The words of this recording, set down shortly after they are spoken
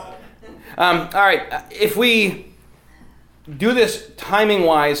All right, if we do this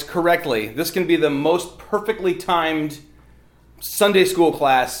timing-wise correctly, this can be the most perfectly timed Sunday school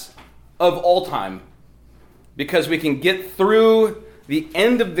class of all time, because we can get through the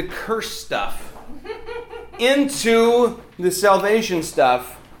end of the curse stuff into the salvation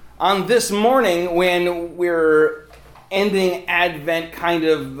stuff on this morning when we're ending Advent kind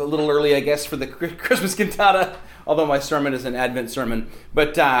of a little early, I guess, for the Christmas cantata, although my sermon is an Advent sermon,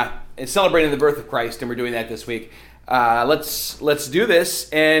 but it's celebrating the birth of Christ, and we're doing that this week. Let's do this,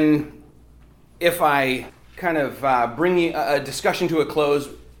 and if I kind of bring a discussion to a close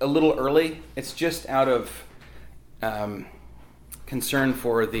a little early, it's just out of concern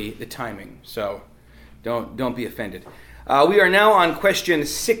for the timing, so don't be offended. We are now on question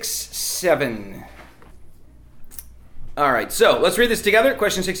 67. All right, so let's read this together.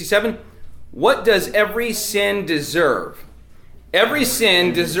 Question 67. What does every sin deserve? Every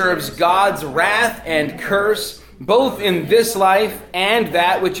sin deserves God's wrath and curse, both in this life and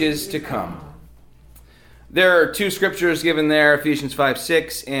that which is to come. There are two scriptures given there, Ephesians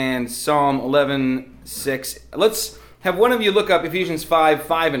 5:6 and Psalm 11:6. Let's have one of you look up Ephesians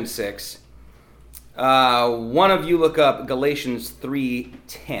 5:5 and 6. One of you look up Galatians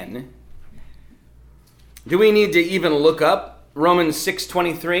 3:10. Do we need to even look up Romans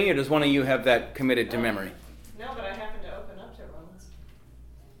 6:23, or does one of you have that committed to memory? No, but I happen to open up to Romans.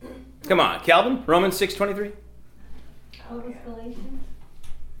 Come on, Calvin, Romans 6:23. What was Galatians?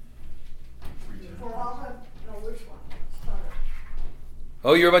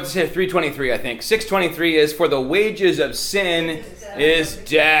 Oh, you're about to say 3:23, I think. 6:23 is, for the wages of sin is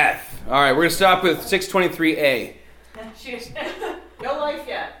death. All right, we're going to stop with 6:23a. No life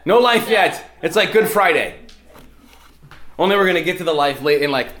yet. No life yet. It's like Good Friday. Only we're going to get to the life late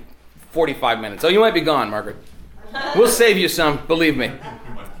in like 45 minutes. Oh, you might be gone, Margaret. We'll save you some, believe me. You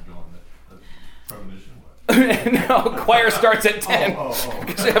might be gone. Premonition? No, choir starts at 10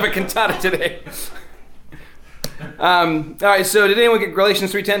 because we have a cantata today. All right, so did anyone get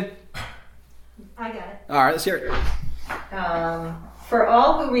Galatians 3:10? I got it. All right, let's hear it. For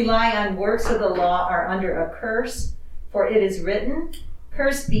all who rely on works of the law are under a curse, for it is written,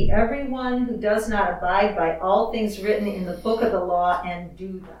 "Cursed be everyone who does not abide by all things written in the book of the law and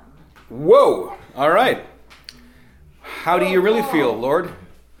do them." Whoa, all right. How do you really feel, Lord?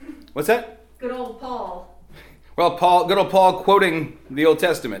 What's that? Good old Paul. Well, good old Paul quoting the Old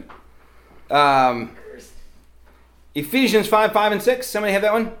Testament. Ephesians 5:5 and 6. Somebody have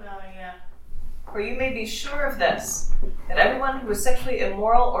that one? Oh, yeah. For you may be sure of this, that everyone who is sexually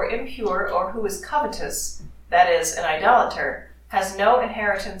immoral or impure or who is covetous, that is, an idolater, has no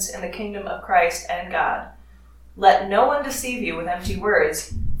inheritance in the kingdom of Christ and God. Let no one deceive you with empty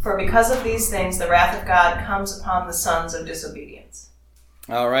words, for because of these things the wrath of God comes upon the sons of disobedience.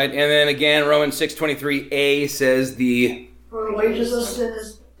 All right, and then again, Romans 6:23a says the For the wages of sin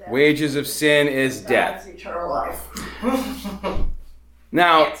is death. Wages of sin is death. That's eternal life.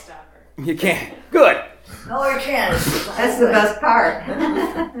 Now, Can't stop her. you can't. Good. No, you can't. That's the best part.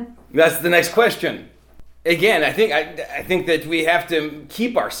 That's the next question. Again, I think that we have to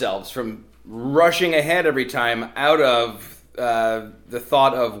keep ourselves from rushing ahead every time out of the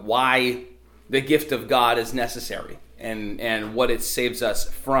thought of why the gift of God is necessary and what it saves us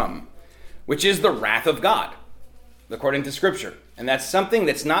from, which is the wrath of God, according to Scripture. And that's something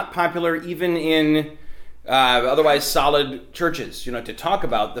that's not popular even in otherwise solid churches, to talk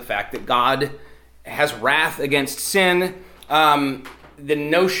about the fact that God has wrath against sin. The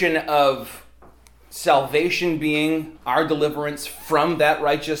notion of salvation being our deliverance from that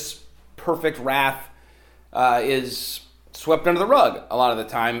righteous, perfect wrath is swept under the rug a lot of the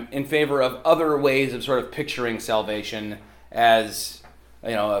time in favor of other ways of sort of picturing salvation as,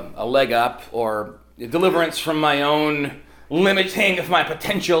 a leg up or deliverance from my own limiting of my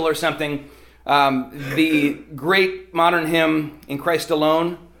potential or something. The great modern hymn, "In Christ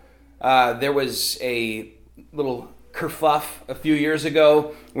Alone," there was a little kerfuff a few years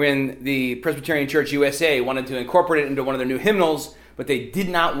ago when the Presbyterian Church USA wanted to incorporate it into one of their new hymnals, but they did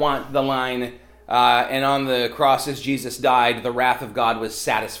not want the line, "And on the cross as Jesus died, the wrath of God was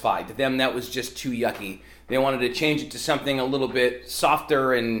satisfied." To them, that was just too yucky. They wanted to change it to something a little bit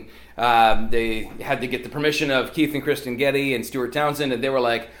softer, and they had to get the permission of Keith and Kristen Getty and Stuart Townsend, and they were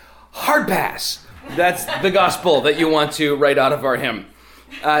like, "Hard pass. That's the gospel that you want to write out of our hymn."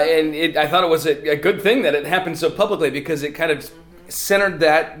 I thought it was a good thing that it happened so publicly, because it kind of centered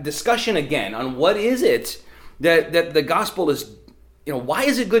that discussion again on what is it that the gospel is, why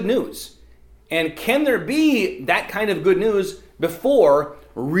is it good news? And can there be that kind of good news before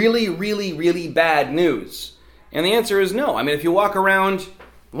really, really, really bad news? And the answer is no. I mean, if you walk around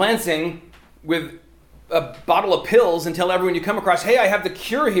Lansing with a bottle of pills and tell everyone you come across, hey, I have the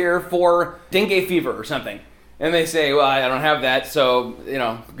cure here for dengue fever or something. And they say, well, I don't have that, so,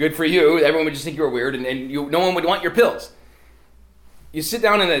 good for you. Everyone would just think you were weird, and no one would want your pills. You sit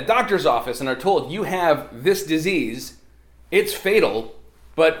down in a doctor's office and are told you have this disease, it's fatal,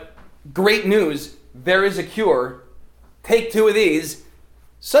 but great news, there is a cure, take 2 of these.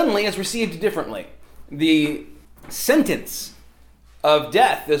 Suddenly it's received differently. The sentence of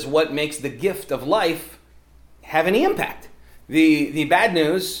death is what makes the gift of life have any impact. The bad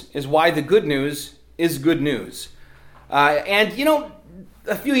news is why the good news is good news. And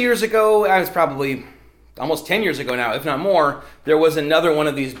a few years ago, I was probably almost 10 years ago now, if not more, there was another one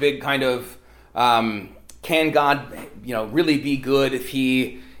of these big kind of, can God, really be good if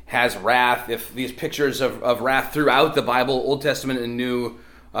he has wrath, if these pictures of wrath throughout the Bible, Old Testament and New,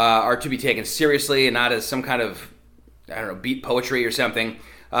 are to be taken seriously and not as some kind of, beat poetry or something.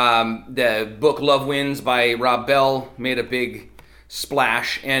 The book Love Wins by Rob Bell made a big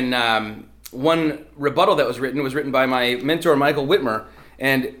splash, and one rebuttal that was written by my mentor, Michael Whitmer,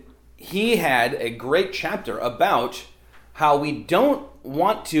 and he had a great chapter about how we don't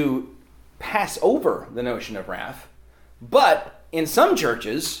want to pass over the notion of wrath, but in some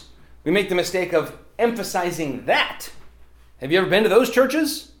churches, we make the mistake of emphasizing that. Have you ever been to those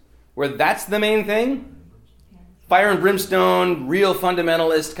churches where that's the main thing? Fire and brimstone, real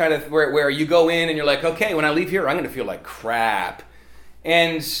fundamentalist kind of where you go in and you're like, okay, when I leave here, I'm going to feel like crap.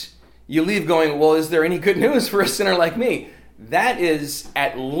 And you leave going, well, is there any good news for a sinner like me? That is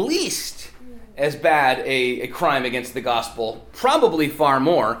at least as bad a crime against the gospel, probably far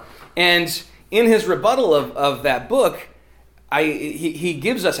more. And in his rebuttal of that book, he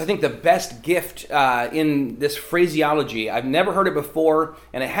gives us, I think, the best gift in this phraseology. I've never heard it before,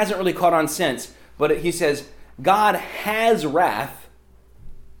 and it hasn't really caught on since. But he says, God has wrath,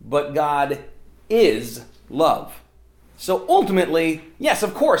 but God is love. So ultimately, yes,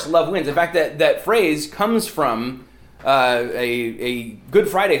 of course, love wins. In fact, that phrase comes from a Good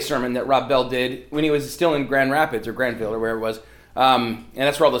Friday sermon that Rob Bell did when he was still in Grand Rapids or Granville or wherever it was. And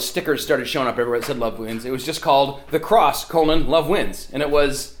that's where all the stickers started showing up everywhere that said love wins. It was just called The Cross, love wins. And it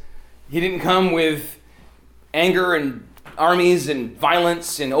was, he didn't come with anger and armies and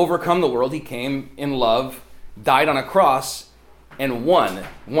violence and overcome the world. He came in love, died on a cross, and won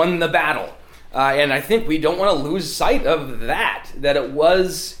the battle. And I think we don't want to lose sight of that it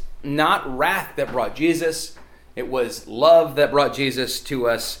was not wrath that brought Jesus. It was love that brought Jesus to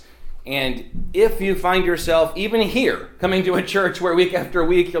us. And if you find yourself, even here, coming to a church where week after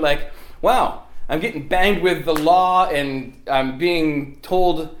week, you're like, wow, I'm getting banged with the law and I'm being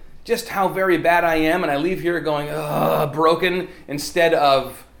told just how very bad I am, and I leave here going, broken, instead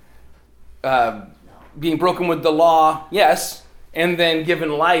of being broken with the law, yes, and then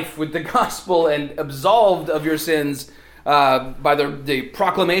given life with the gospel and absolved of your sins by the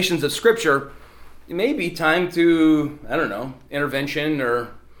proclamations of Scripture, it may be time to, intervention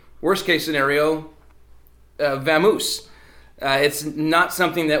or worst case scenario, vamoose. It's not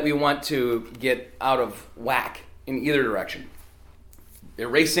something that we want to get out of whack in either direction.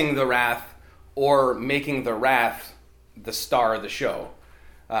 Erasing the wrath or making the wrath the star of the show.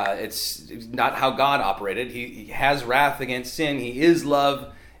 It's not how God operated. He has wrath against sin. He is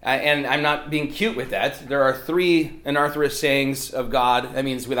love. And I'm not being cute with that. There are 3 Anarthrous sayings of God. That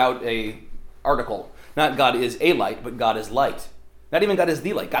means without a article. Not God is a light, but God is light. Not even God is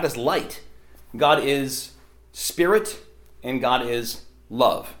the light. God is light. God is spirit, and God is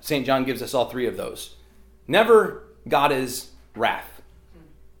love. St. John gives us all 3 of those. Never God is wrath.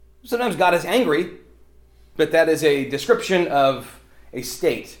 Sometimes God is angry, but that is a description of a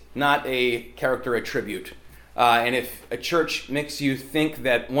state, not a character attribute. And if a church makes you think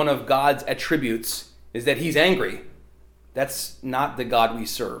that one of God's attributes is that he's angry, that's not the God we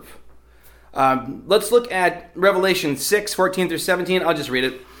serve. Let's look at Revelation 6, 14 through 17. I'll just read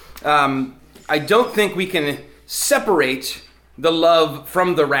it. I don't think we can separate the love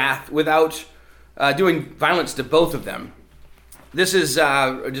from the wrath without doing violence to both of them. This is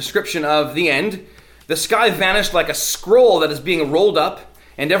a description of the end. The sky vanished like a scroll that is being rolled up,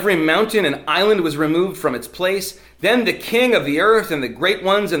 and every mountain and island was removed from its place. Then the king of the earth and the great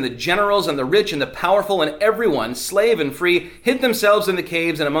ones and the generals and the rich and the powerful and everyone, slave and free, hid themselves in the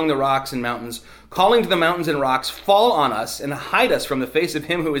caves and among the rocks and mountains, calling to the mountains and rocks, fall on us and hide us from the face of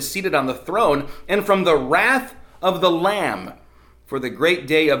him who is seated on the throne and from the wrath of the Lamb. For the great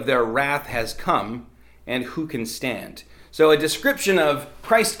day of their wrath has come, and who can stand? So a description of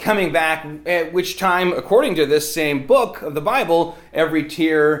Christ coming back, at which time, according to this same book of the Bible, every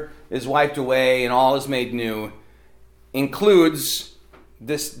tear is wiped away and all is made new, includes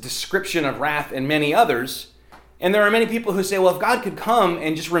this description of wrath and many others. And there are many people who say, well, if God could come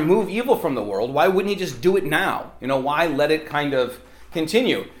and just remove evil from the world, why wouldn't he just do it now? Why let it kind of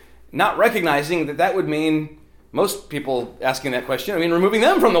continue? Not recognizing that that would mean, most people asking that question, removing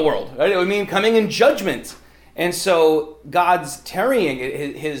them from the world. Right? It would mean coming in judgment. And so God's tarrying,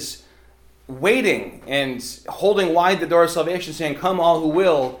 his waiting and holding wide the door of salvation, saying, come all who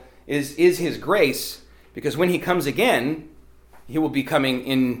will, is his grace. Because when he comes again, he will be coming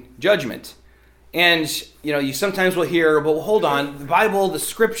in judgment. And, you sometimes will hear, well, hold on, the Bible, the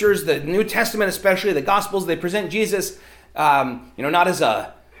scriptures, the New Testament especially, the Gospels, they present Jesus, not as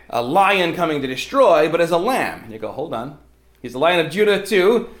a lion coming to destroy, but as a lamb. And you go, hold on. He's the Lion of Judah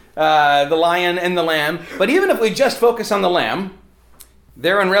too, the lion and the lamb. But even if we just focus on the lamb,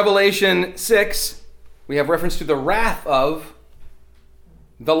 there in Revelation 6, we have reference to the wrath of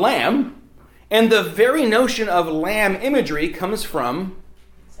the lamb. And the very notion of lamb imagery comes from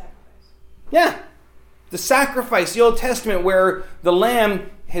the sacrifice, the Old Testament, where the lamb,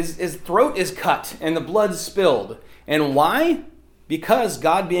 his throat is cut and the blood spilled. And why? Because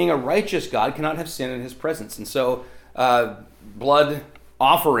God, being a righteous God, cannot have sin in his presence. And so blood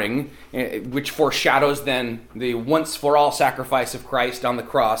offering, which foreshadows then the once-for-all sacrifice of Christ on the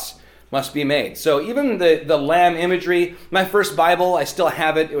cross, must be made. So even the lamb imagery, my first Bible, I still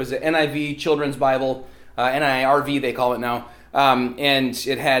have it. It was an NIV children's Bible, NIRV they call it now. And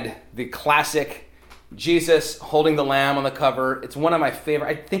it had the classic Jesus holding the lamb on the cover. It's one of my favorite.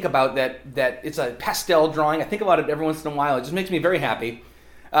 I think about that it's a pastel drawing. I think about it every once in a while. It just makes me very happy.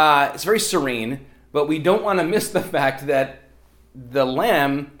 It's very serene, but we don't want to miss the fact that the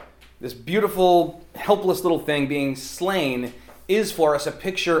lamb, this beautiful, helpless little thing being slain, is for us a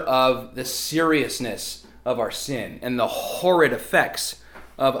picture of the seriousness of our sin and the horrid effects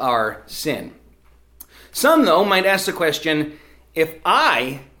of our sin. Some, though, might ask the question, if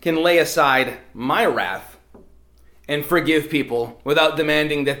I can lay aside my wrath and forgive people without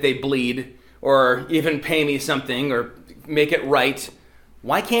demanding that they bleed or even pay me something or make it right,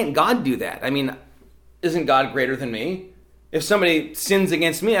 why can't God do that? Isn't God greater than me? If somebody sins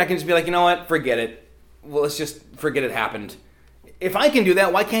against me, I can just be like, you know what, forget it. Well, let's just forget it happened. If I can do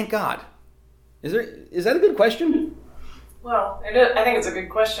that, why can't God? Is that a good question? Well, I think it's a good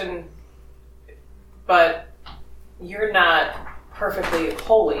question, but you're not perfectly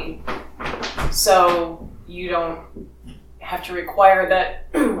holy, so you don't have to require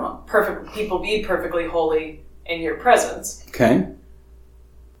that perfect people be perfectly holy in your presence. Okay.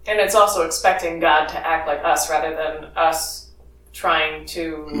 And it's also expecting God to act like us rather than us trying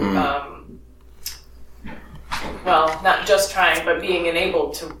to, not just trying, but being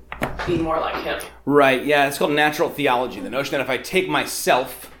enabled to be more like him. Right, yeah, it's called natural theology. The notion that if I take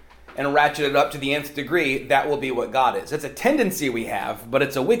myself and ratchet it up to the nth degree, that will be what God is. It's a tendency we have, but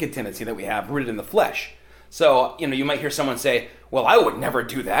it's a wicked tendency that we have rooted in the flesh. So, you might hear someone say, well, I would never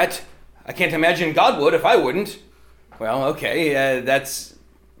do that. I can't imagine God would if I wouldn't. Well, okay, that's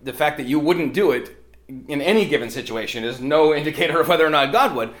the fact that you wouldn't do it in any given situation is no indicator of whether or not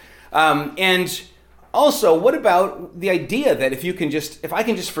God would. And also, what about the idea that if I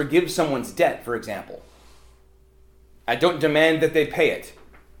can just forgive someone's debt, for example, I don't demand that they pay it.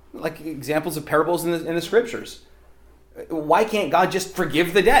 Like examples of parables in the scriptures. Why can't God just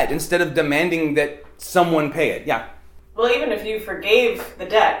forgive the debt instead of demanding that someone pay it? Yeah. Well, even if you forgave the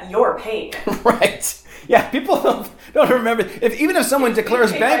debt, you're paying it. Right. Yeah, people don't remember. Even if someone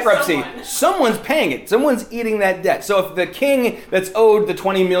declares bankruptcy, someone's paying it. Someone's eating that debt. So if the king that's owed the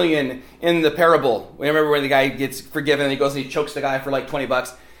 $20 million in the parable, remember where the guy gets forgiven and he goes and he chokes the guy for like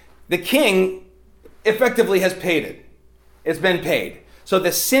 $20, the king effectively has paid it. It's been paid. So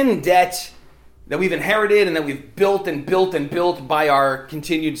the sin debt that we've inherited and that we've built and built and built by our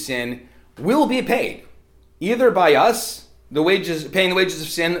continued sin will be paid. Either by us, paying the wages of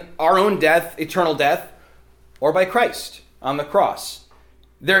sin, our own death, eternal death, or by Christ on the cross.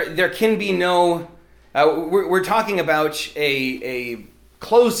 There can be no... we're talking about a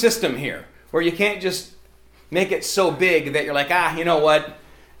closed system here, where you can't just make it so big that you're like, you know what?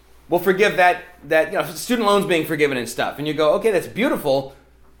 We'll forgive that student loans being forgiven and stuff. And you go, okay, that's beautiful.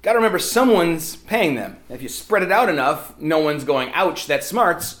 Got to remember, someone's paying them. If you spread it out enough, no one's going, ouch, that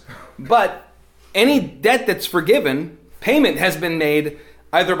smarts. But any debt that's forgiven, payment has been made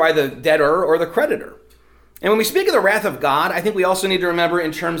either by the debtor or the creditor. And when we speak of the wrath of God, I think we also need to remember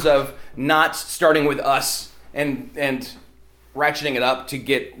in terms of not starting with us and ratcheting it up to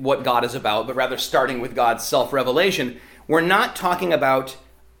get what God is about, but rather starting with God's self-revelation. We're not talking about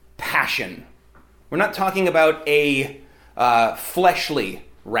passion. We're not talking about a fleshly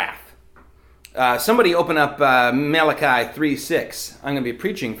wrath. Somebody open up Malachi 3:6. I'm going to be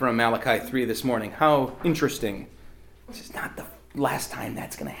preaching from Malachi 3 this morning. How interesting. This is not the last time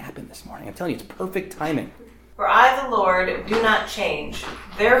that's going to happen this morning. I'm telling you, it's perfect timing. For I, the Lord, do not change.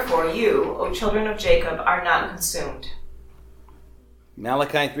 Therefore you, O children of Jacob, are not consumed.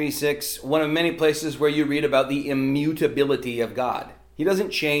 Malachi 3:6, one of many places where you read about the immutability of God. He doesn't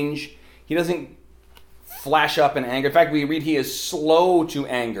change. He doesn't flash up in anger. In fact, we read he is slow to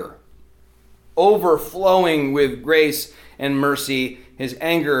anger, overflowing with grace and mercy. His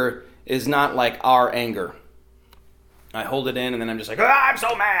anger is not like our anger. I hold it in and then I'm just like, I'm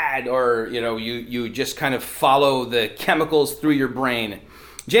so mad. Or, you just kind of follow the chemicals through your brain.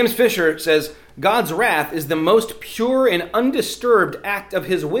 James Fisher says, God's wrath is the most pure and undisturbed act of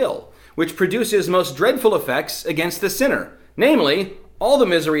his will, which produces most dreadful effects against the sinner, namely, all the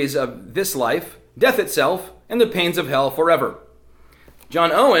miseries of this life, death itself, and the pains of hell forever.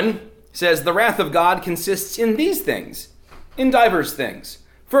 John Owen says, the wrath of God consists in these things, in divers things.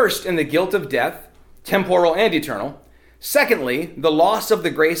 First, in the guilt of death, temporal and eternal. Secondly, the loss of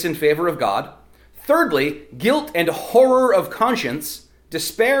the grace and favor of God. Thirdly, guilt and horror of conscience,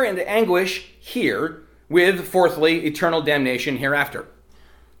 despair and anguish here, with, fourthly, eternal damnation hereafter.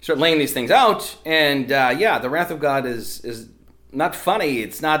 Start laying these things out, and the wrath of God is not funny.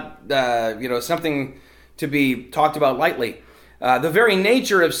 It's not something to be talked about lightly. The very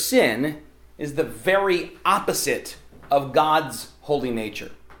nature of sin is the very opposite of God's holy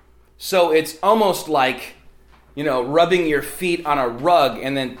nature. So it's almost like, rubbing your feet on a rug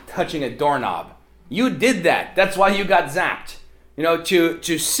and then touching a doorknob. You did that. That's why you got zapped.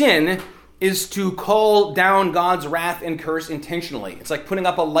 To sin is to call down God's wrath and curse intentionally. It's like putting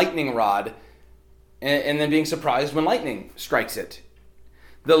up a lightning rod and then being surprised when lightning strikes it.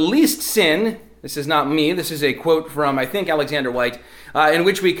 The least sin, this is not me, this is a quote from, I think, Alexander White, in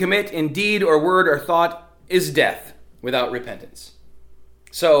which we commit in deed or word or thought is death without repentance.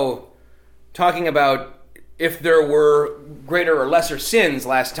 So, talking about if there were greater or lesser sins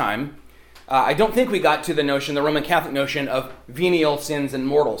last time, I don't think we got to the Roman Catholic notion of venial sins and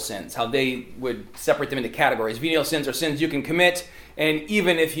mortal sins, how they would separate them into categories. Venial sins are sins you can commit, and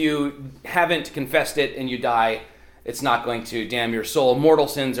even if you haven't confessed it and you die, it's not going to damn your soul. Mortal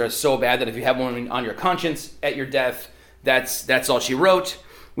sins are so bad that if you have one on your conscience at your death, that's all she wrote.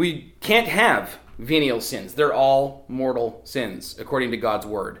 We can't have venial sins. They're all mortal sins, according to God's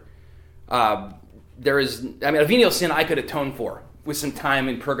word. A venial sin I could atone for with some time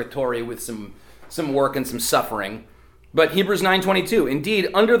in purgatory, with some work and some suffering. But Hebrews 9:22, indeed,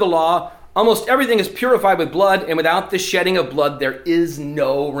 under the law, almost everything is purified with blood, and without the shedding of blood, there is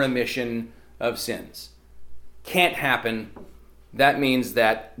no remission of sins. Can't happen. That means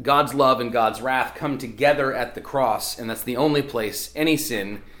that God's love and God's wrath come together at the cross, and that's the only place any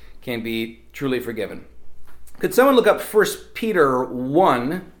sin can be truly forgiven. Could someone look up 1 Peter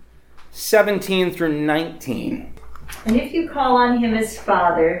 1, 17 through 19? And if you call on him as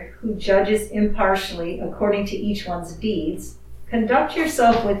Father, who judges impartially according to each one's deeds, conduct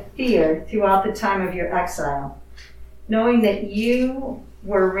yourself with fear throughout the time of your exile, knowing that you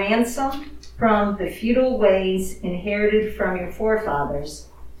were ransomed from the futile ways inherited from your forefathers,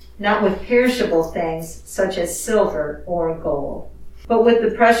 not with perishable things such as silver or gold, but with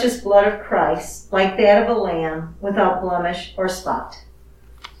the precious blood of Christ, like that of a lamb, without blemish or spot.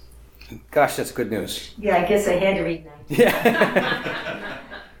 Gosh, that's good news. Yeah, I guess I had to read 9. Yeah.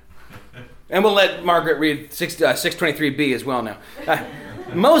 And we'll let Margaret read 623b as well now.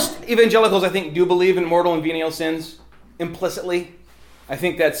 Most evangelicals, I think, do believe in mortal and venial sins implicitly. I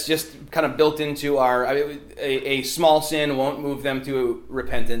think that's just kind of built into a small sin won't move them to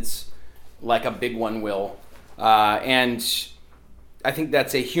repentance like a big one will. And I think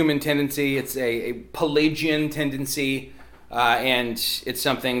that's a human tendency. It's a Pelagian tendency. And it's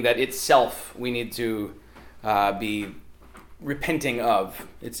something that itself we need to be repenting of.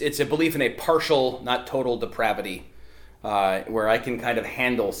 It's a belief in a partial, not total depravity, where I can kind of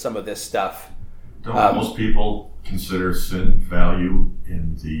handle some of this stuff. Don't most people consider sin value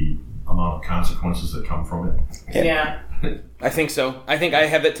in the amount of consequences that come from it? Yeah. I think so. I think I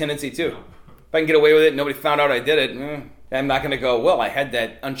have that tendency too. If I can get away with it, nobody found out I did it, I'm not going to go, well, I had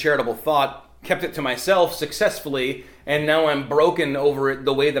that uncharitable thought, kept it to myself successfully, and now I'm broken over it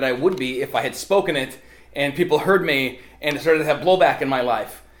the way that I would be if I had spoken it and people heard me and started to have blowback in my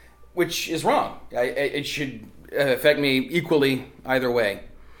life, which is wrong. It should affect me equally either way.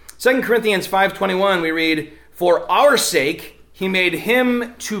 2 Corinthians 5:21, we read, "For our sake he made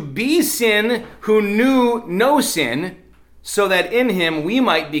him to be sin who knew no sin, so that in him we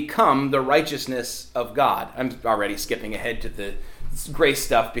might become the righteousness of God." I'm already skipping ahead to grace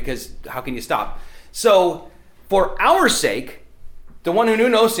stuff, because how can you stop? So, for our sake, the one who knew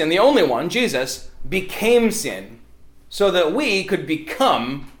no sin, the only one, Jesus, became sin so that we could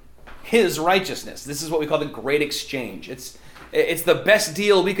become his righteousness. This is what we call the great exchange. It's the best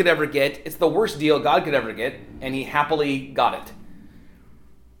deal we could ever get. It's the worst deal God could ever get, and he happily got it.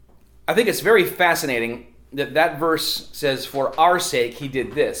 I think it's very fascinating that verse says, for our sake he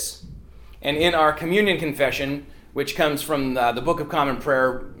did this. And in our communion confession, which comes from the Book of Common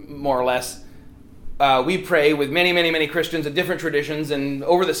Prayer, more or less, we pray with many, many, many Christians of different traditions, and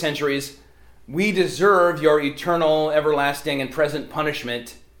over the centuries, we deserve your eternal, everlasting, and present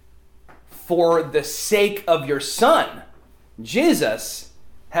punishment for the sake of your Son. Jesus,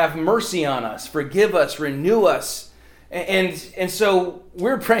 have mercy on us, forgive us, renew us. And so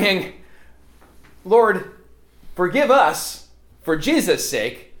we're praying, Lord, forgive us for Jesus'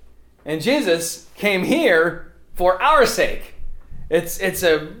 sake. And Jesus came here for our sake. It's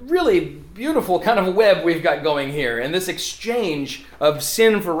a really beautiful kind of web we've got going here. And this exchange of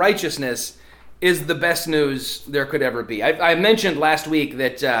sin for righteousness is the best news there could ever be. I mentioned last week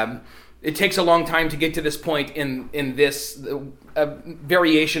that it takes a long time to get to this point in this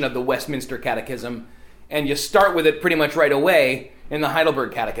variation of the Westminster Catechism. And you start with it pretty much right away in the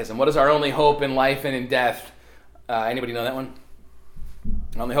Heidelberg Catechism. What is our only hope in life and in death? Anybody know that one?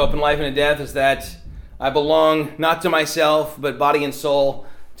 Our only hope in life and in death is that I belong not to myself, but body and soul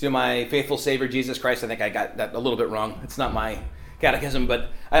to my faithful Savior, Jesus Christ. I think I got that a little bit wrong. It's not my catechism, but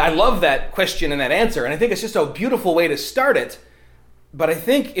I love that question and that answer. And I think it's just a beautiful way to start it. But I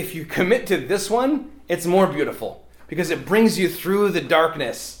think if you commit to this one, it's more beautiful because it brings you through the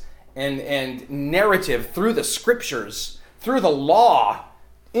darkness and narrative, through the scriptures, through the law,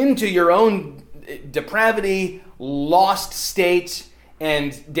 into your own depravity, lost state,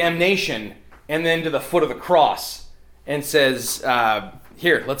 and damnation, and then to the foot of the cross, and says,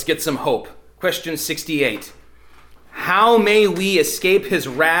 here, let's get some hope. Question 68. How may we escape his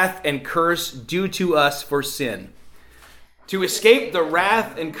wrath and curse due to us for sin? To escape the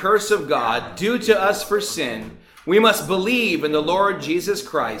wrath and curse of God due to us for sin, we must believe in the Lord Jesus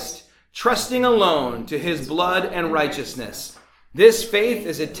Christ, trusting alone to his blood and righteousness. This faith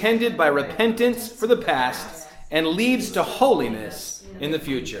is attended by repentance for the past and leads to holiness in the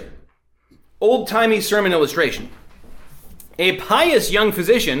future. Old-timey sermon illustration. A pious young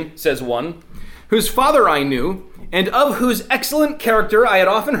physician, says one, whose father I knew, and of whose excellent character I had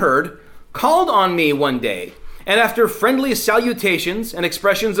often heard, called on me one day, and after friendly salutations and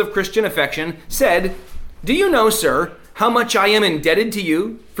expressions of Christian affection, said, "Do you know, sir, how much I am indebted to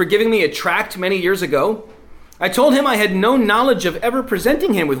you for giving me a tract many years ago?" I told him I had no knowledge of ever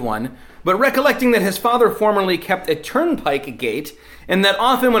presenting him with one, but recollecting that his father formerly kept a turnpike gate, and that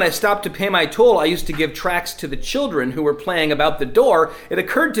often when I stopped to pay my toll, I used to give tracts to the children who were playing about the door, it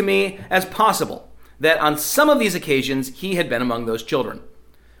occurred to me as possible that on some of these occasions he had been among those children.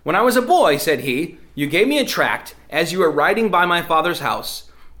 "When I was a boy," said he, "you gave me a tract as you were riding by my father's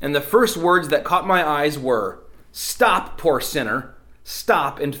house, and the first words that caught my eyes were, 'Stop, poor sinner,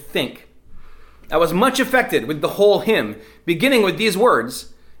 stop and think.' I was much affected with the whole hymn, beginning with these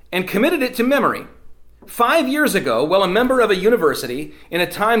words, and committed it to memory. 5 years ago, while a member of a university, in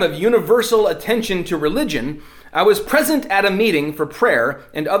a time of universal attention to religion, I was present at a meeting for prayer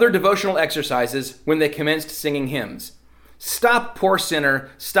and other devotional exercises when they commenced singing hymns. 'Stop, poor sinner,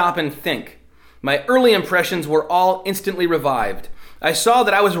 stop and think.' My early impressions were all instantly revived. I saw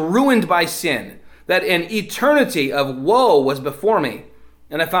that I was ruined by sin, that an eternity of woe was before me,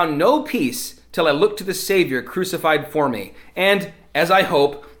 and I found no peace till I looked to the Savior crucified for me, and, as I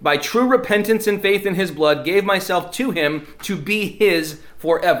hope, by true repentance and faith in his blood, gave myself to him to be his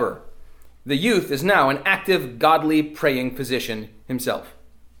forever. The youth is now an active, godly, praying physician himself."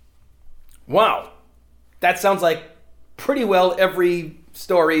 Wow. That sounds like pretty well every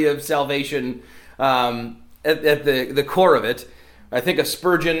story of salvation at the core of it. I think of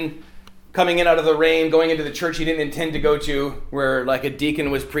Spurgeon coming in out of the rain, going into the church he didn't intend to go to, where like a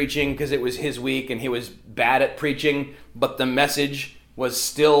deacon was preaching because it was his week and he was bad at preaching, but the message was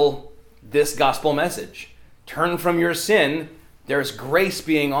still this gospel message. Turn from your sin, there's grace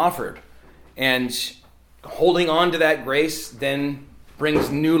being offered. And holding on to that grace then brings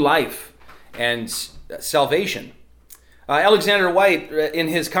new life and salvation. Alexander White, in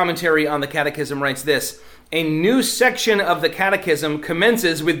his commentary on the Catechism, writes this: "A new section of the Catechism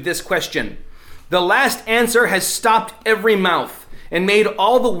commences with this question. The last answer has stopped every mouth and made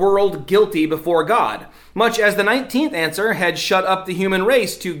all the world guilty before God, much as the 19th answer had shut up the human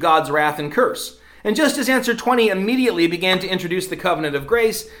race to God's wrath and curse. And just as answer 20 immediately began to introduce the covenant of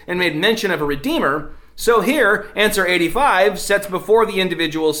grace and made mention of a Redeemer, So here, answer 85 sets before the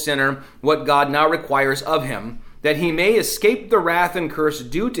individual sinner what God now requires of him, that he may escape the wrath and curse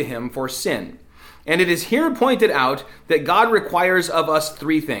due to him for sin. And it is here pointed out that God requires of us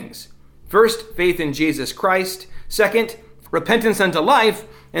three things. First, faith in Jesus Christ. Second, repentance unto life.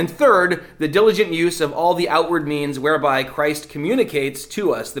 And third, the diligent use of all the outward means whereby Christ communicates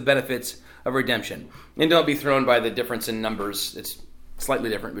to us the benefits of redemption. And don't be thrown by the difference in numbers. It's slightly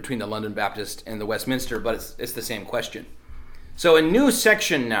different between the London Baptist and the Westminster, but it's the same question. So a new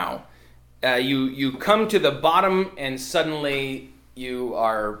section now. You come to the bottom and suddenly you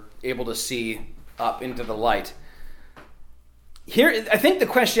are able to see up into the light. Here, I think the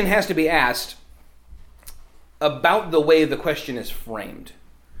question has to be asked about the way the question is framed.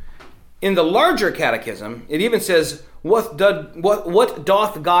 In the larger catechism, it even says, what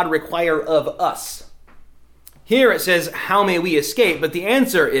doth God require of us? Here it says, how may we escape? But the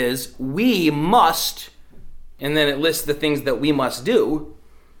answer is, we must, and then it lists the things that we must do.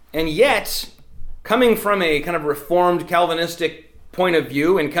 And yet, coming from a kind of Reformed Calvinistic point of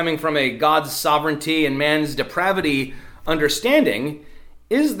view and coming from a God's sovereignty and man's depravity understanding,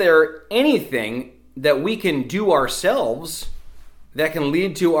 is there anything that we can do ourselves that can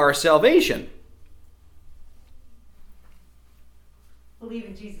lead to our salvation? Believe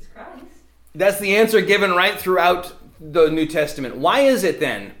in Jesus Christ. That's the answer given right throughout the New Testament. Why is it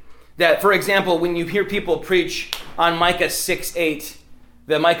then that, for example, when you hear people preach on Micah 6:8,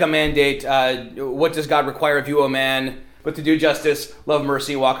 the Micah mandate, what does God require of you, O man, but to do justice, love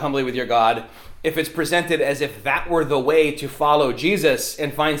mercy, walk humbly with your God? If it's presented as if that were the way to follow Jesus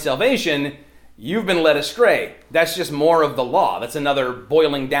and find salvation, you've been led astray. That's just more of the law. That's another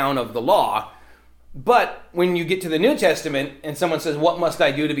boiling down of the law. But when you get to the New Testament and someone says, what must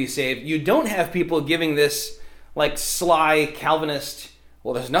I do to be saved? You don't have people giving this like sly Calvinist,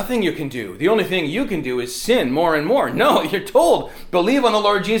 well, there's nothing you can do. The only thing you can do is sin more and more. No, you're told, believe on the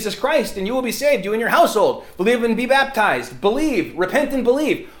Lord Jesus Christ and you will be saved, you and your household. Believe and be baptized. Believe, repent and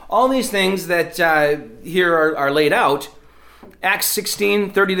believe. All these things that here are laid out. Acts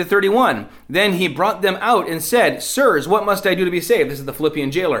 16:30-31. Then he brought them out and said, Sirs, what must I do to be saved? This is the Philippian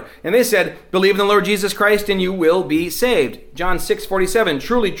jailer. And they said, believe in the Lord Jesus Christ and you will be saved. John 6:47.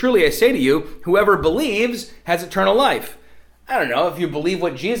 Truly, truly, I say to you, whoever believes has eternal life. I don't know, if you believe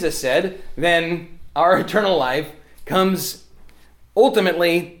what Jesus said, then our eternal life comes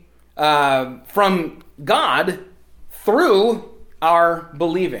ultimately from God through our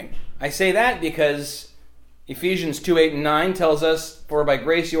believing. I say that because Ephesians 2:8-9 tells us, for by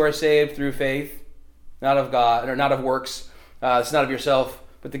grace you are saved through faith, not of God, or not of works. It's not of yourself,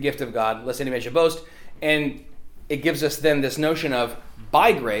 but the gift of God, lest any man should boast. And it gives us then this notion of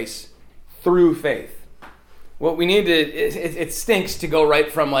by grace through faith. What we need to, it stinks to go right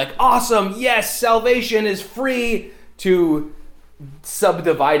from like, awesome, yes, salvation is free, to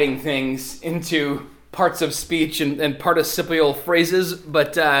subdividing things into parts of speech and participial phrases.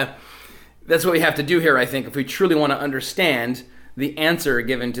 But that's what we have to do here, I think, if we truly want to understand the answer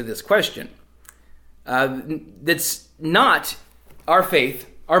given to this question. That's not our faith,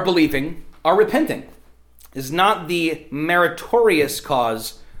 our believing, our repenting is not the meritorious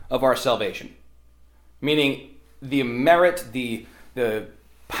cause of our salvation. Meaning the merit, the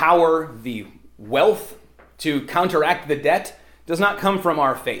power, the wealth to counteract the debt does not come from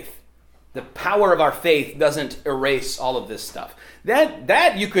our faith. The power of our faith doesn't erase all of this stuff.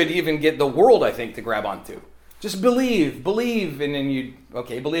 That you could even get the world, I think, to grab onto. Just believe, and then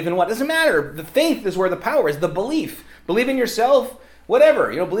believe in what? Doesn't matter. The faith is where the power is, the belief. Believe in yourself,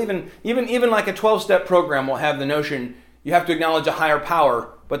 whatever. Believe in, even like a 12-step program will have the notion you have to acknowledge a higher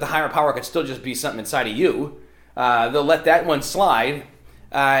power, but the higher power could still just be something inside of you. They'll let that one slide,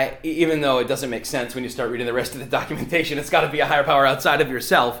 even though it doesn't make sense when you start reading the rest of the documentation. It's got to be a higher power outside of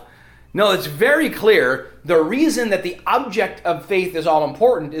yourself. No, it's very clear. The reason that the object of faith is all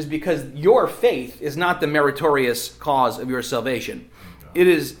important is because your faith is not the meritorious cause of your salvation. It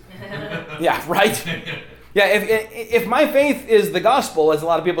is, yeah, right? Yeah, if my faith is the gospel, as a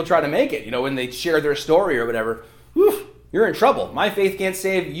lot of people try to make it, when they share their story or whatever, you're in trouble. My faith can't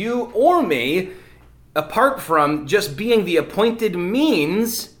save you or me apart from just being the appointed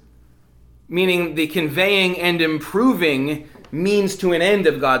means, meaning the conveying and improving means to an end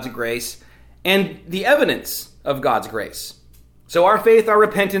of God's grace, and the evidence of God's grace. So our faith, our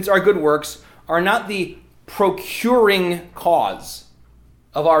repentance, our good works are not the procuring cause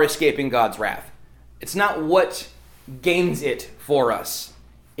of our escaping God's wrath. It's not what gains it for us.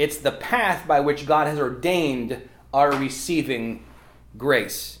 It's the path by which God has ordained our receiving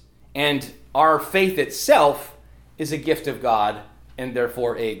grace. And our faith itself is a gift of God and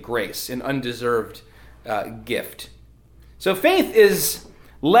therefore a grace, an undeserved gift. So faith is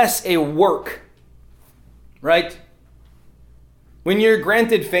less a work, right? When you're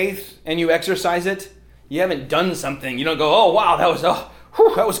granted faith and you exercise it, you haven't done something. You don't go, oh, wow,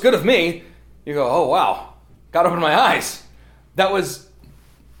 that was good of me. You go, oh, wow, God opened my eyes. That was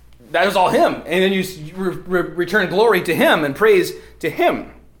all him. And then you return glory to him and praise to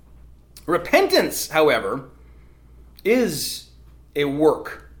him. Repentance, however, is a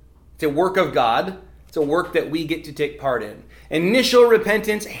work. It's a work of God. It's a work that we get to take part in. Initial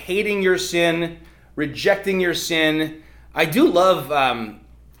repentance, hating your sin, rejecting your sin. I do love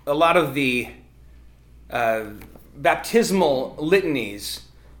a lot of the baptismal litanies.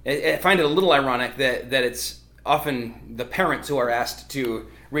 I find it a little ironic that it's often the parents who are asked to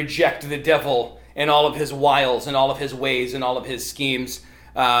reject the devil and all of his wiles and all of his ways and all of his schemes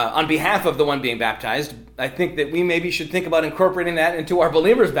on behalf of the one being baptized. I think that we maybe should think about incorporating that into our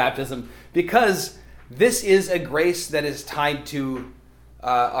believer's baptism, because this is a grace that is tied to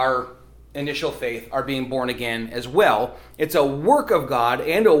our initial faith, our being born again as well. It's a work of God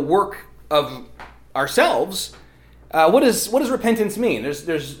and a work of ourselves. What does repentance mean? There's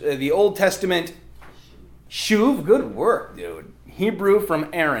the Old Testament shuv, good work, dude. Hebrew from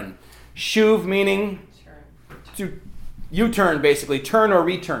Aaron. Shuv meaning to U-turn, basically, turn or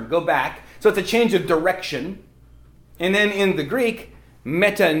return, go back. So it's a change of direction. And then in the Greek,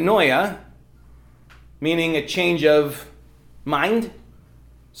 metanoia, meaning a change of mind.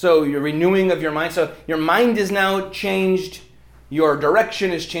 So you're renewing of your mind. So your mind is now changed. Your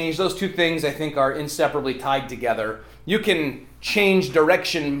direction is changed. Those two things, I think, are inseparably tied together. You can change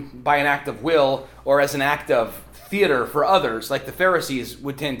direction by an act of will or as an act of theater for others, like the Pharisees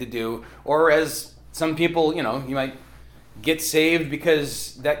would tend to do, or as some people, you might get saved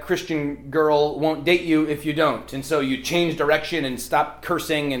because that Christian girl won't date you if you don't. And so you change direction and stop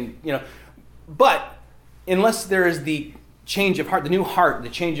cursing and, But unless there is the change of heart, the new heart, the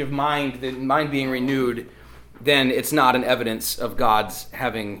change of mind, the mind being renewed, then it's not an evidence of God's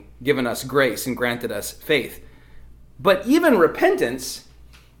having given us grace and granted us faith. But even repentance,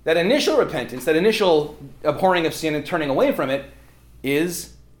 that initial abhorring of sin and turning away from it,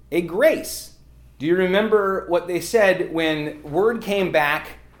 is a grace. Do you remember what they said when word came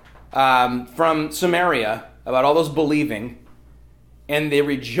back from Samaria about all those believing, and they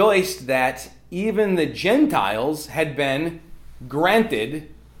rejoiced that even the Gentiles had been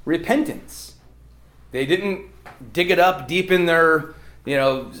granted repentance? They didn't dig it up deep in their,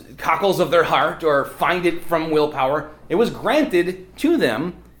 cockles of their heart or find it from willpower. It was granted to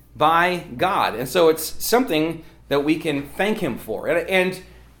them by God. And so it's something that we can thank him for. And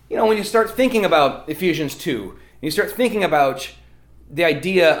when you start thinking about Ephesians 2, you start thinking about the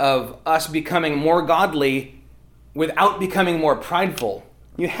idea of us becoming more godly without becoming more prideful,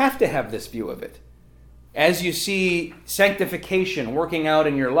 you have to have this view of it. As you see sanctification working out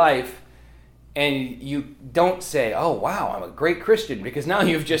in your life, and you don't say, oh, wow, I'm a great Christian, because now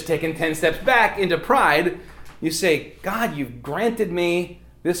you've just taken 10 steps back into pride. You say, God, you've granted me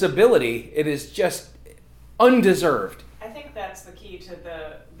this ability. It is just undeserved. I think that's the key to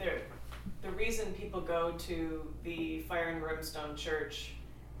the reason people go to the fire and brimstone church,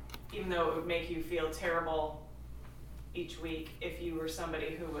 even though it would make you feel terrible each week if you were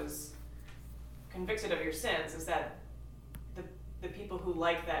somebody who was convicted of your sins, is that the people who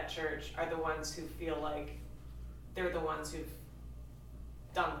like that church are the ones who feel like they're the ones who've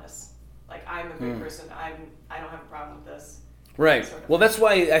done this. Like, I'm a good person. I don't have a problem with this. Right. Sort of. Well, that's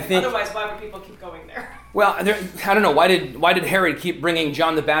why I think. Otherwise, why would people keep going there? Well, I don't know. Why did Herod keep bringing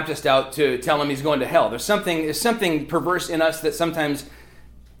John the Baptist out to tell him he's going to hell? There's something perverse in us that sometimes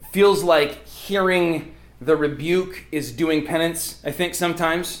feels like hearing the rebuke is doing penance. I think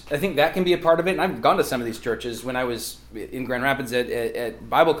that can be a part of it. And I've gone to some of these churches when I was in Grand Rapids at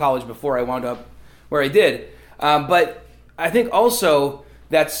Bible college before I wound up where I did. But I think also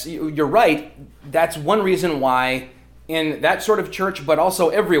you're right. That's one reason why in that sort of church, but also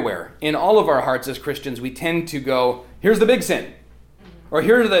everywhere, in all of our hearts as Christians, we tend to go, here's the big sin. Or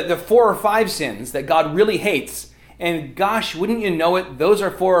here are the 4 or 5 sins that God really hates. And gosh, wouldn't you know it, those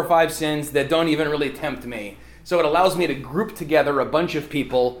are 4 or 5 sins that don't even really tempt me. So it allows me to group together a bunch of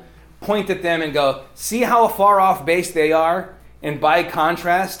people, point at them and go, see how far off base they are? And by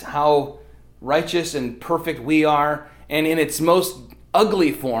contrast, how righteous and perfect we are. And in its most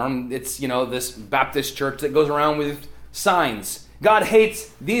ugly form, it's, this Baptist church that goes around with signs. God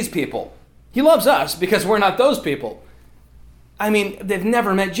hates these people. He loves us because we're not those people. I mean, they've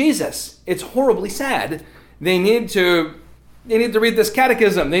never met Jesus. It's horribly sad. They need to read this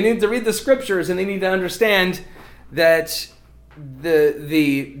catechism. They need to read the scriptures, and they need to understand that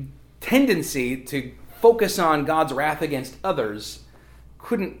the tendency to focus on God's wrath against others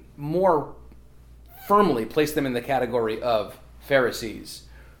couldn't more firmly place them in the category of Pharisees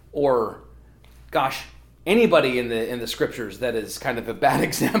or, gosh, anybody in the scriptures that is kind of a bad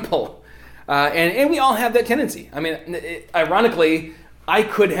example. And we all have that tendency. I mean, ironically, I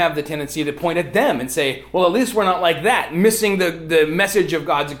could have the tendency to point at them and say, well, at least we're not like that, missing the message of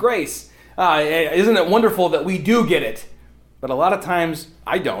God's grace. Isn't it wonderful that we do get it? But a lot of times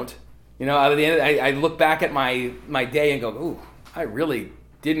I don't. Out of the end, I look back at my day and go, ooh, I really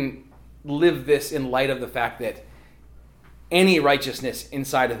didn't live this in light of the fact that any righteousness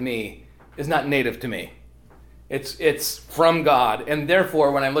inside of me is not native to me. It's from God. And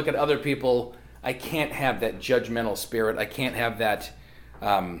therefore, when I look at other people, I can't have that judgmental spirit. I can't have that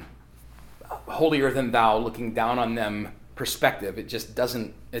holier than thou, looking down on them perspective. It just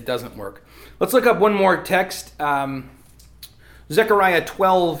doesn't work. Let's look up one more text. Zechariah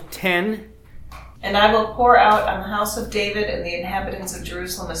 12:10. And I will pour out on the house of David and the inhabitants of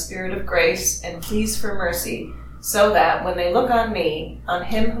Jerusalem a spirit of grace and pleas for mercy, so that when they look on me, on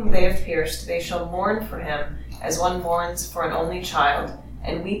him whom they have pierced, they shall mourn for him as one mourns for an only child,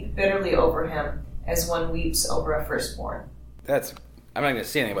 and weep bitterly over him as one weeps over a firstborn. I'm not going to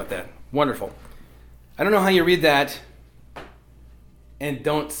say anything about that. Wonderful. I don't know how you read that and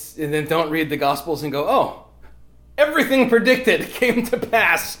then don't read the Gospels and go, oh, everything predicted came to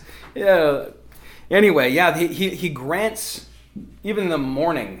pass. Yeah. Anyway, he grants even the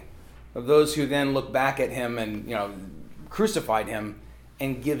mourning of those who then look back at him and crucified him,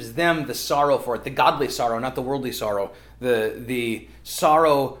 and gives them the sorrow for it, the godly sorrow, not the worldly sorrow, the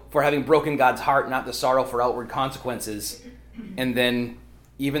sorrow for having broken God's heart, not the sorrow for outward consequences. And then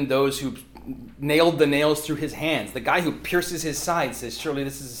even those who nailed the nails through his hands, the guy who pierces his side says, surely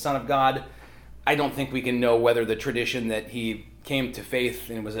this is the Son of God. I don't think we can know whether the tradition that he came to faith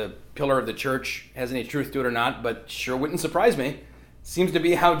and was a pillar of the church has any truth to it or not, but sure wouldn't surprise me. Seems to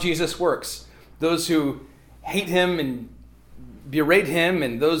be how Jesus works. Those who hate him and berate him,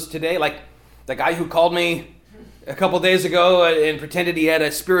 and those today, like the guy who called me a couple days ago and pretended he had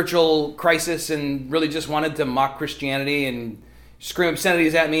a spiritual crisis and really just wanted to mock Christianity and scream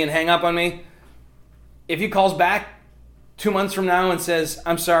obscenities at me and hang up on me. If he calls back 2 months from now and says,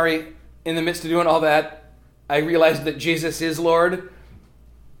 I'm sorry, in the midst of doing all that, I realized that Jesus is Lord,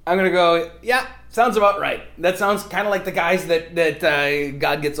 I'm going to go, yeah, sounds about right. That sounds kind of like the guys that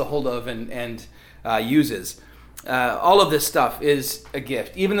God gets a hold of and uses. All of this stuff is a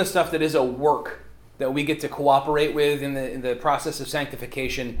gift. Even the stuff that is a work that we get to cooperate with in the process of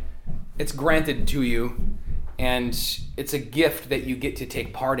sanctification, it's granted to you, and it's a gift that you get to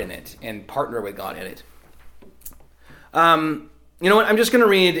take part in it and partner with God in it. You know what? I'm just going to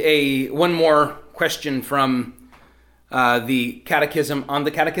read one more question from the Catechism on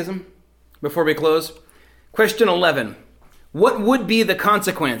the Catechism before we close. Question 11. What would be the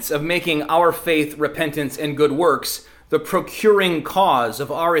consequence of making our faith, repentance, and good works the procuring cause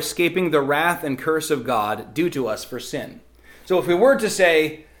of our escaping the wrath and curse of God due to us for sin? So if we were to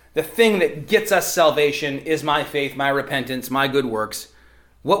say the thing that gets us salvation is my faith, my repentance, my good works,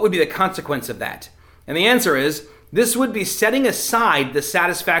 what would be the consequence of that? And the answer is, this would be setting aside the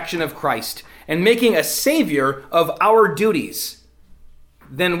satisfaction of Christ and making a savior of our duties,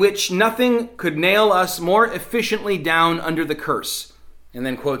 than which nothing could nail us more efficiently down under the curse. And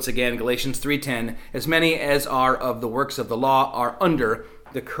then quotes again Galatians 3:10, as many as are of the works of the law are under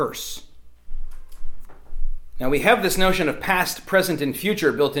the curse. Now we have this notion of past, present, and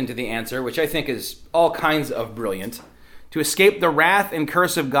future built into the answer, which I think is all kinds of brilliant. To escape the wrath and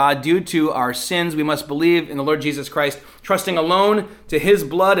curse of God due to our sins, we must believe in the Lord Jesus Christ, trusting alone to his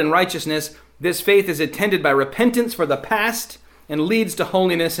blood and righteousness. This faith is attended by repentance for the past and leads to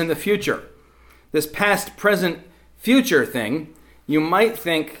holiness in the future. This past, present, future thing, you might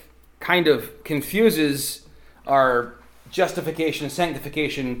think kind of confuses our justification,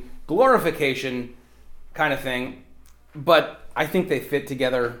 sanctification, glorification kind of thing, but I think they fit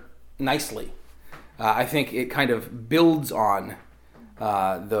together nicely. I think it kind of builds on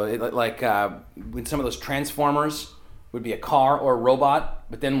when some of those transformers would be a car or a robot,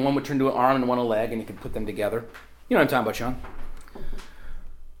 but then one would turn to an arm and one a leg, and you could put them together. You know what I'm talking about, Sean?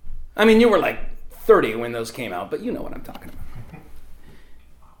 I mean, you were like 30 when those came out, but you know what I'm talking about.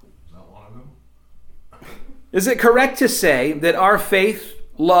 Is that one of them? Is it correct to say that our faith,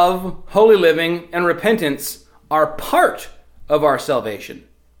 love, holy living, and repentance are part of our salvation?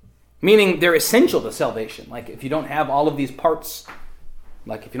 Meaning they're essential to salvation. Like if you don't have all of these parts,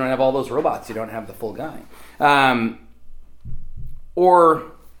 like if you don't have all those robots, you don't have the full guy.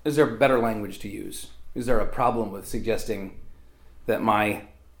 Or is there a better language to use? Is there a problem with suggesting that my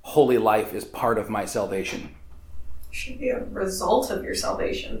holy life is part of my salvation? Should be a result of your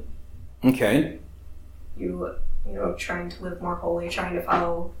salvation. Okay. You trying to live more holy, trying to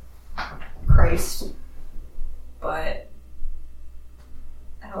follow Christ. But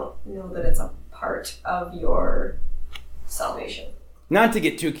I don't know that it's a part of your salvation. Not to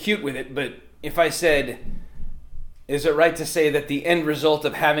get too cute with it, but if I said, is it right to say that the end result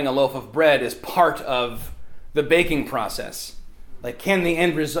of having a loaf of bread is part of the baking process? Like, can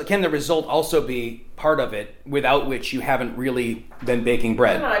the result also be part of it, without which you haven't really been baking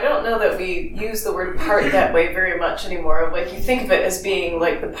bread? I don't know that we use the word part that way very much anymore. Like, you think of it as being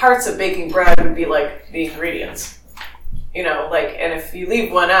like the parts of baking bread would be like the ingredients. And if you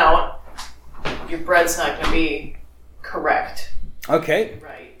leave one out, your bread's not going to be correct. Okay.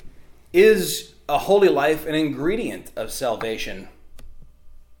 Right. Is a holy life an ingredient of salvation?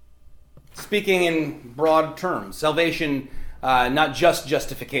 Speaking in broad terms, salvation, not just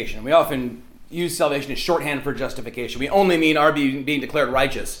justification. We often use salvation as shorthand for justification. We only mean our being declared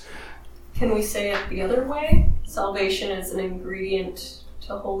righteous. Can we say it the other way? Salvation is an ingredient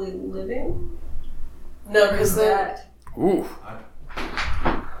to holy living? No, because that... Ooh.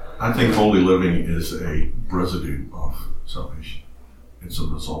 I think holy living is a residue of salvation. It's a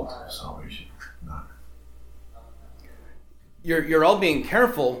result of salvation. Not. You're all being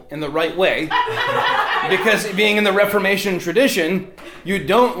careful in the right way, because being in the Reformation tradition, you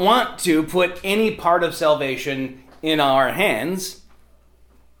don't want to put any part of salvation in our hands.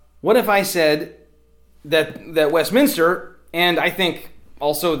 What if I said that Westminster, and I think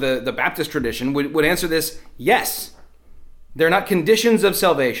also the Baptist tradition, would answer this, yes. They're not conditions of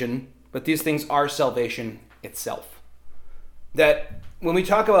salvation, but these things are salvation itself. That when we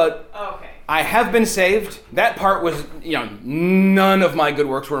talk about, I have been saved, that part was, none of my good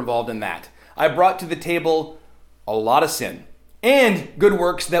works were involved in that. I brought to the table a lot of sin. And good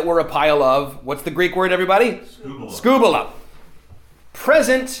works that were a pile of, what's the Greek word, everybody? Scubala.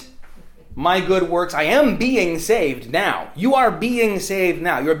 Present, my good works. I am being saved now. You are being saved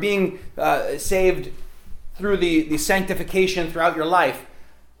now. You're being saved through the sanctification throughout your life.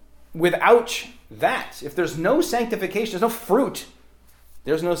 Without that, if there's no sanctification, there's no fruit,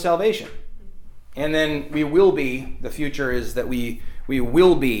 there's no salvation. And then the future is that we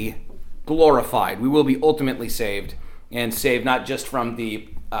will be glorified. We will be ultimately saved, and saved not just from the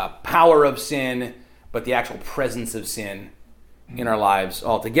power of sin, but the actual presence of sin in our lives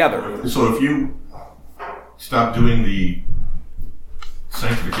altogether. So if you stop doing the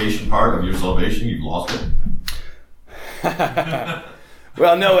sanctification part of your salvation, you've lost it?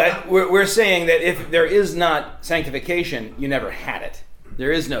 Well, no, we're saying that if there is not sanctification, you never had it.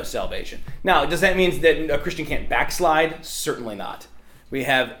 There is no salvation. Now, does that mean that a Christian can't backslide? Certainly not. We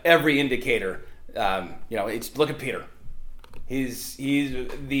have every indicator. Look at Peter. He's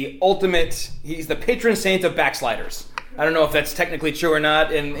the ultimate, he's the patron saint of backsliders. I don't know if that's technically true or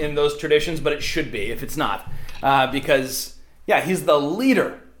not in those traditions, but it should be if it's not. Because, he's the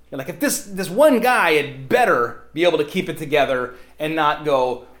leader. Like, if this one guy had better be able to keep it together and not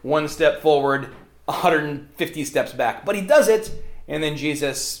go one step forward, 150 steps back. But he does it, and then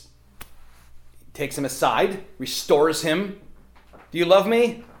Jesus takes him aside, restores him. Do you love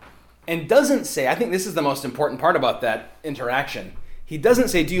me? And doesn't say, I think this is the most important part about that interaction. He doesn't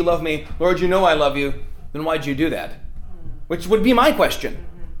say, do you love me? Lord, you know I love you. Then why'd you do that? Which would be my question.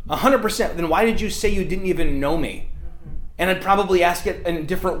 100%. Then why did you say you didn't even know me? And I'd probably ask it in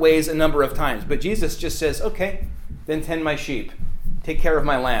different ways a number of times. But Jesus just says, okay, then tend my sheep. Take care of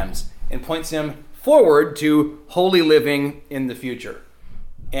my lambs. And points him forward to holy living in the future.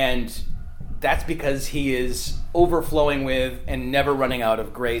 And that's because he is overflowing with and never running out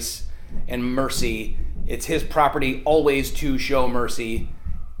of grace and mercy. It's his property always to show mercy.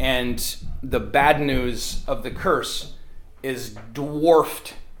 And the bad news of the curse is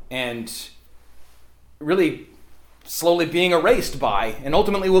dwarfed and really slowly being erased by, and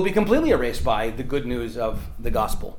ultimately will be completely erased by, the good news of the gospel.